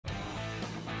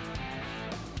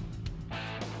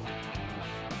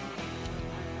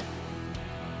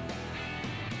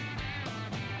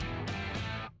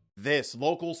This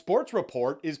local sports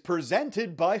report is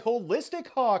presented by Holistic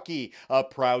Hockey, a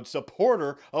proud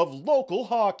supporter of local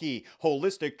hockey.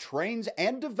 Holistic trains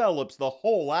and develops the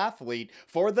whole athlete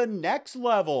for the next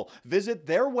level. Visit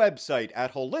their website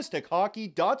at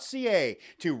holistichockey.ca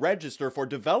to register for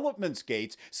development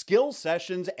skates, skill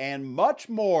sessions, and much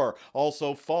more.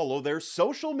 Also follow their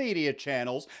social media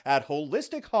channels at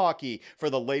Holistic Hockey for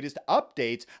the latest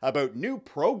updates about new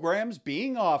programs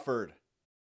being offered.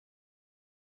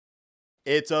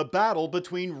 It's a battle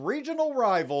between regional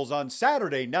rivals on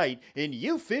Saturday night in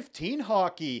U15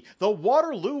 hockey. The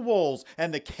Waterloo Wolves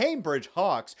and the Cambridge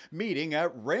Hawks meeting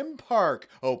at Rim Park.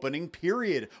 Opening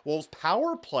period. Wolves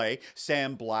power play.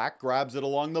 Sam Black grabs it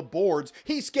along the boards.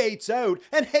 He skates out.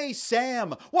 And hey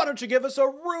Sam, why don't you give us a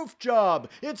roof job?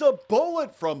 It's a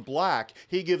bullet from Black.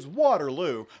 He gives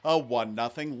Waterloo a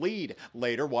 1-0 lead.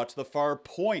 Later, watch the far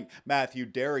point. Matthew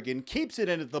Derrigan keeps it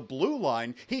in at the blue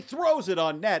line. He throws it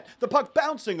on net. The puck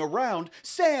bouncing around.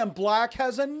 Sam Black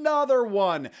has another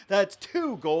one. That's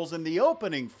 2 goals in the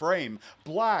opening frame.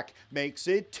 Black makes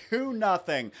it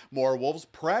 2-0. More Wolves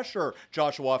pressure.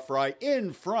 Joshua Fry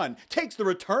in front, takes the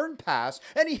return pass,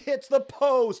 and he hits the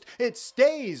post. It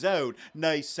stays out.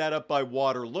 Nice setup by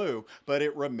Waterloo, but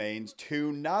it remains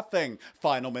 2-0.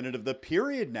 Final minute of the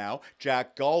period now.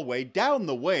 Jack Galway down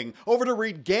the wing, over to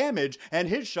Reed Gamage, and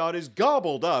his shot is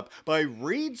gobbled up by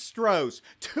Reed Strauss.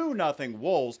 2-0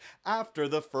 Wolves after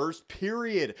the first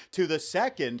period. To the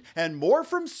second, and more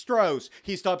from Strauss.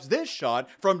 He stops this shot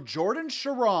from Jordan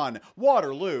Sharon.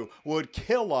 Waterloo would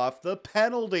kill off the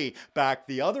penalty. Back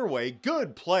the other way,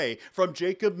 good play from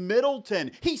Jacob Middleton.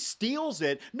 He steals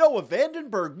it. Noah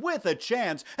Vandenberg with a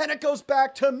chance, and it goes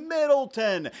back to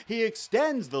Middleton. He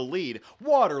extends the lead.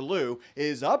 Waterloo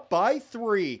is up by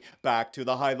 3. Back to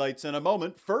the highlights in a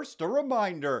moment. First, a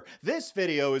reminder. This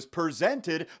video is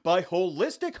presented by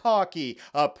Holistic Hockey,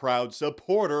 a proud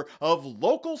supporter of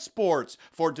local sports.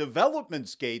 For development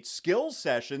skates, skill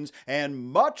sessions, and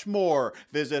much more,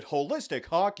 visit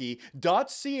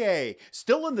holistichockey.ca.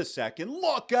 Still in the second,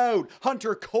 look out!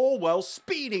 Hunter Colwell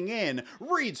speeding in.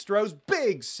 Reed Strauss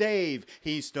big save.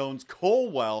 He stones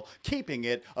Colwell, keeping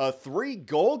it a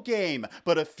 3-goal game.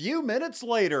 But a few minutes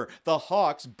later, the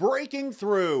Hawks breaking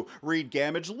through. Reed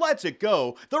Gamage lets it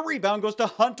go. The rebound goes to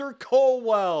Hunter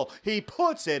Colwell. He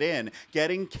puts it in,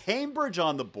 getting Cambridge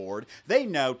on the board. They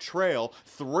now trail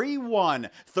 3-1.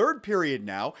 Third period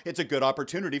now. It's a good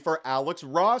opportunity for Alex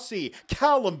Rossi.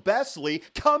 Callum Bessley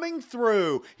coming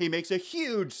through. He makes a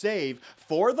huge save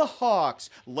for the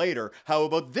Hawks. Later, how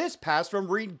about this pass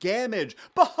from Reed Gamage?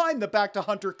 Behind the back to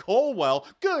Hunter Colwell.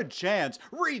 Good chance.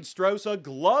 Reed Strauss a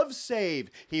glove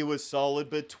save. He was solid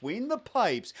between the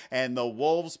pipes, and the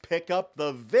Wolves pick up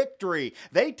the victory.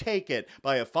 They take it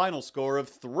by a final score of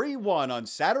 3-1 on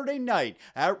Saturday night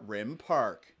at Rim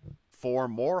Park. For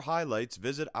more highlights,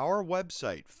 visit our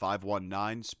website,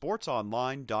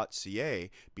 519sportsonline.ca.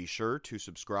 Be sure to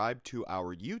subscribe to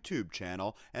our YouTube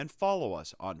channel and follow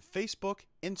us on Facebook,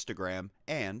 Instagram,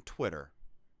 and Twitter.